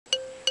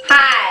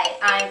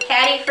I'm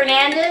Patty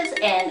Fernandez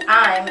and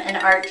I'm an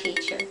art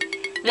teacher.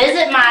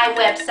 Visit my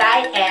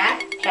website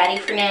at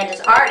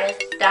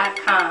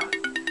pattyfernandezartist.com.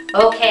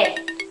 Okay,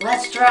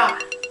 let's draw.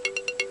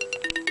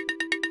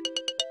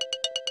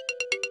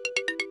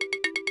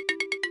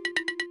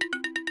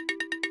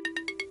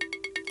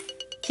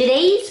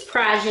 Today's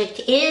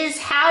project is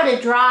how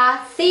to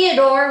draw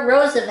Theodore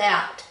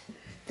Roosevelt,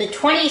 the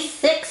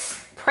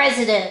 26th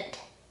President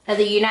of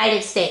the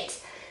United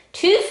States.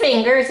 2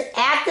 fingers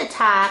at the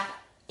top,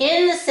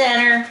 in the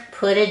center,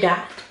 put a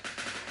dot.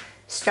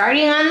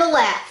 Starting on the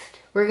left,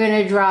 we're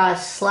going to draw a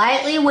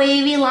slightly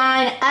wavy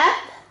line up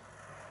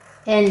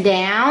and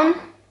down,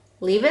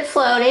 leave it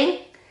floating,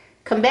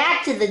 come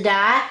back to the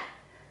dot,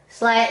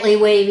 slightly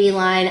wavy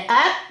line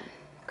up,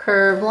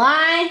 curved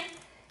line,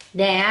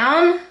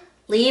 down,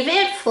 leave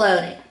it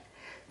floating.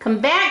 Come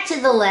back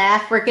to the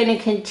left, we're going to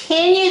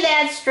continue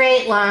that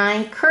straight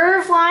line,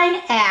 curved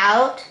line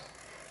out,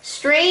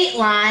 straight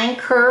line,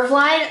 curved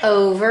line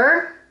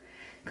over.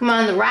 Come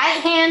on the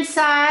right hand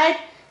side,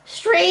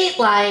 straight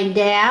line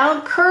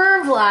down,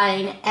 curved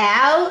line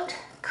out,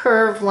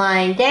 curved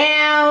line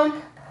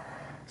down,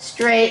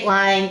 straight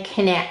line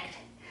connect.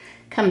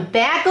 Come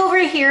back over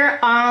here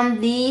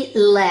on the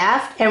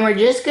left and we're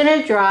just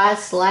going to draw a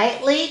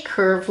slightly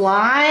curved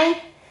line.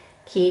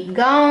 Keep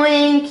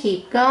going,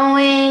 keep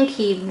going,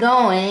 keep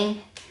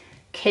going,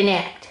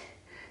 connect.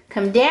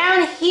 Come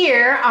down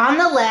here on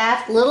the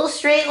left, little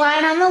straight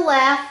line on the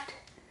left,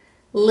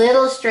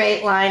 little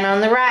straight line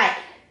on the right.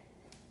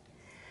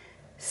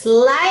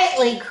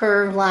 Slightly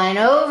curved line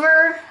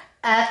over,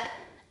 up,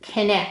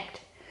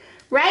 connect.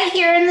 Right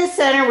here in the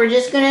center, we're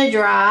just going to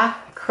draw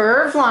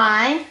curved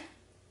line.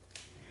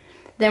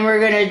 Then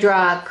we're going to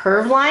draw a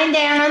curved line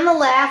down on the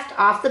left,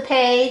 off the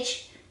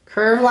page,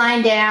 curved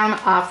line down,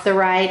 off the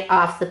right,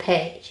 off the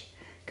page.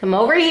 Come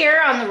over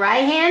here on the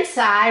right hand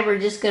side, we're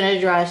just going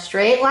to draw a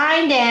straight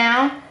line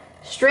down,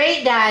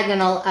 straight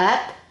diagonal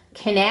up,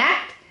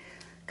 connect.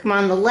 Come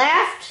on the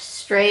left,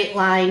 straight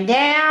line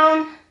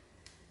down,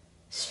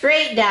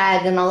 straight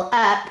diagonal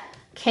up,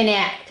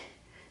 connect.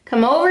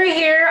 Come over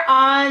here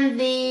on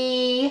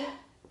the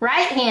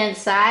right hand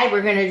side,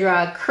 we're going to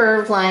draw a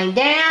curved line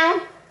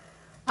down,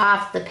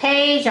 off the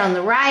page on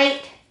the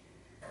right,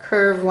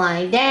 curved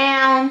line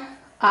down,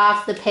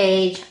 off the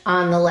page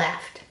on the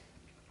left.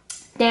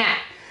 Now,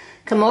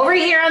 come over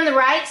here on the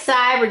right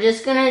side, we're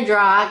just going to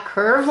draw a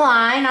curved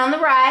line on the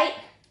right,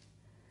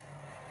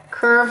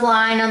 curved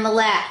line on the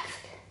left.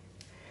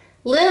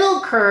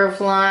 Little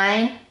curved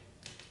line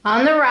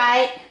on the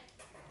right,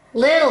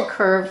 little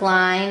curved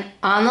line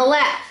on the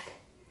left.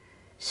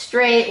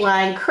 Straight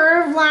line,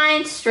 curved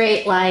line,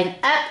 straight line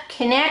up,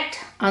 connect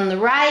on the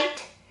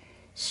right.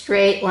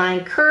 Straight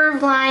line,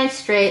 curved line,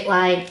 straight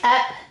line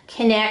up,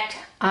 connect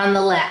on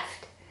the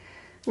left.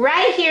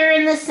 Right here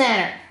in the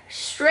center,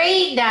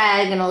 straight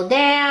diagonal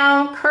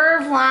down,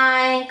 curved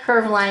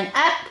line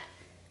up,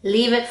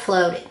 leave it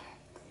floating.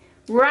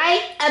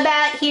 Right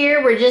about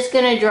here, we're just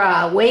going to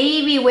draw a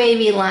wavy,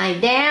 wavy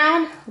line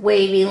down,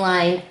 wavy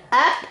line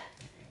up,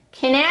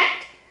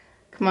 connect.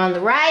 Come on the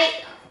right,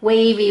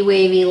 wavy,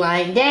 wavy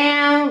line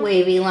down,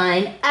 wavy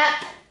line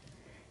up,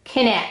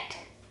 connect.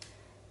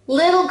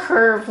 Little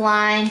curved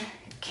line,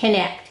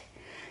 connect.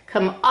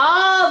 Come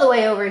all the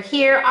way over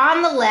here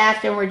on the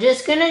left and we're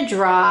just going to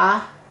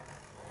draw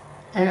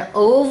an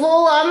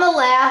oval on the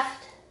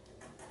left,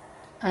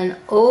 an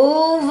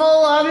oval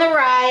on the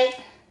right,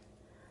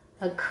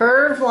 a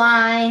curved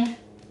line,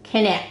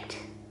 connect.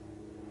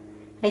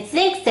 I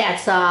think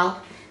that's all.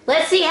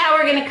 Let's see how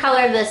we're going to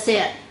color this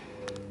in.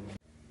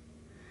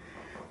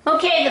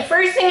 Okay, the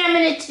first thing I'm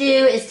going to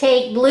do is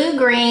take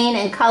blue-green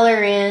and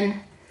color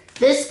in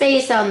this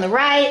space on the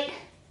right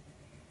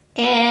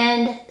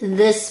and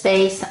this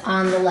space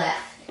on the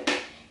left.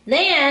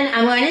 Then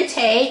I'm going to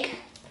take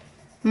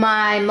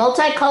my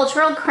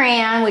multicultural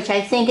crayon, which I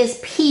think is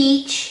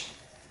peach,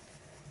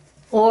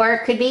 or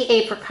it could be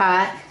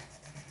apricot,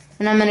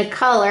 and I'm going to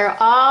color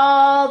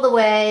all the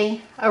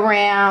way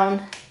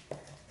around,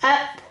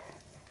 up,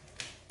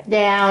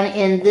 down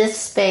in this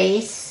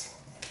space,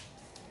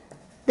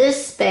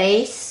 this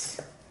space,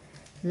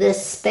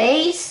 this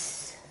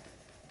space,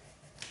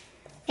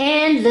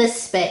 and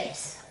this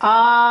space.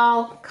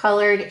 All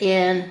colored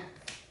in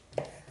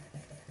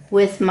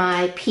with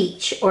my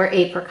peach or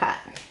apricot.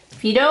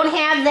 If you don't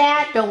have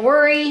that, don't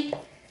worry,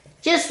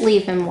 just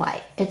leave him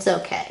white. It's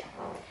okay.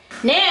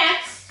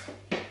 Next,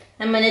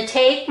 I'm going to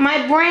take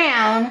my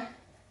brown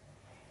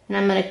and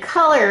I'm going to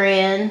color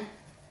in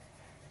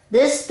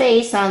this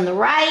space on the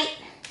right,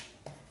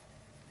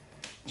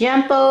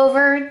 jump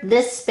over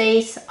this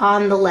space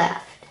on the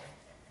left.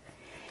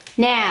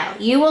 Now,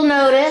 you will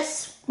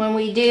notice when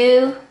we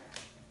do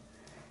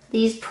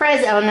these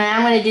presidents, oh no,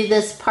 I'm going to do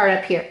this part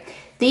up here.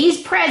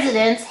 These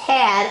presidents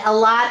had a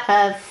lot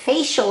of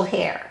facial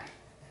hair.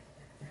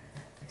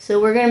 So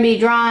we're going to be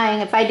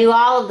drawing, if I do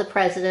all of the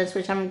presidents,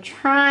 which I'm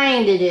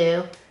trying to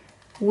do,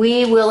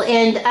 we will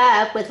end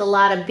up with a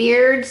lot of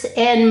beards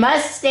and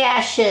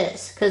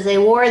mustaches, because they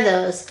wore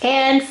those,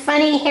 and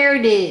funny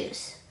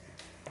hairdos.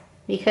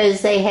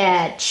 because they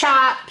had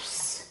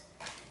chops,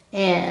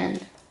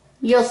 and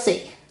you'll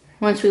see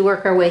once we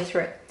work our way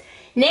through.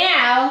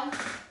 Now,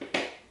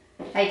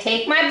 I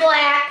take my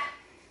black.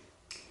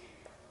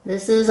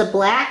 This is a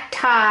black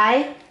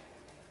tie.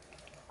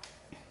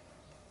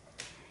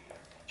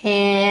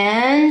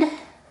 And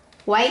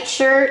white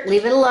shirt,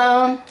 leave it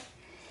alone.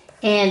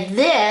 And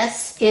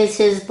this is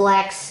his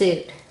black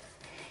suit.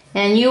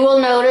 And you will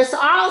notice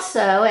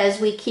also, as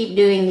we keep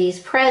doing these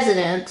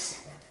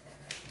presidents,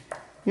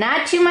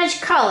 not too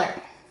much color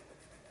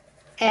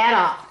at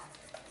all.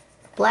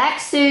 Black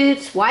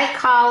suits, white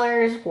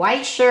collars,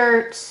 white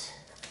shirts,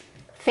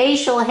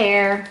 facial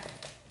hair.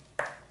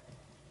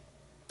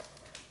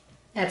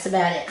 That's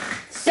about it.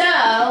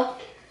 So,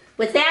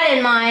 with that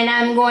in mind,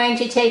 I'm going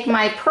to take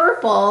my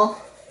purple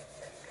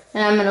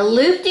and I'm going to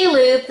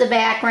loop-de-loop the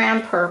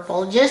background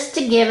purple just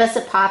to give us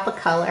a pop of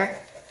color.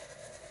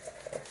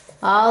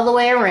 All the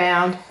way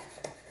around,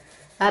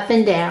 up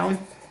and down.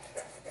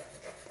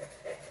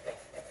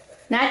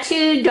 Not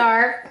too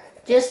dark,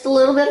 just a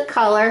little bit of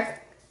color.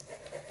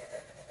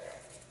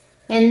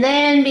 And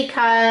then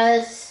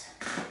because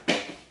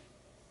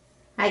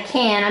I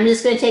can, I'm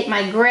just going to take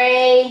my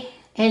gray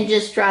and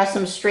just draw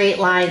some straight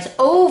lines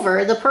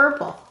over the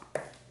purple.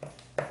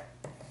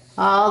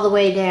 All the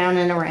way down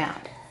and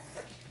around.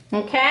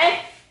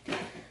 Okay?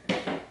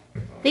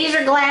 These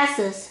are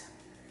glasses.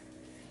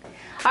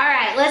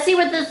 Alright, let's see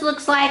what this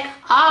looks like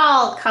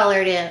all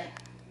colored in.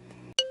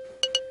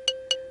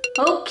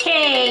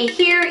 Okay,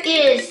 here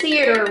is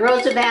Theodore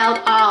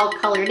Roosevelt all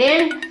colored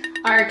in.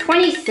 Our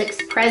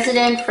 26th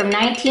president from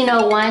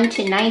 1901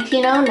 to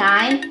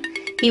 1909.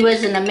 He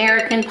was an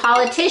American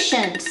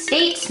politician,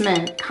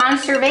 statesman,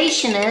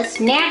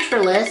 conservationist,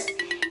 naturalist,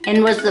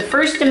 and was the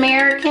first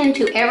American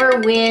to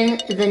ever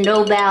win the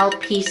Nobel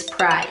Peace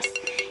Prize.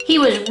 He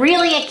was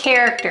really a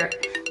character.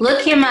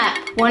 Look him up,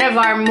 one of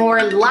our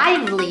more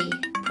lively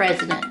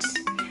presidents.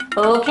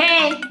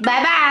 Okay,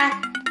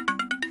 bye-bye.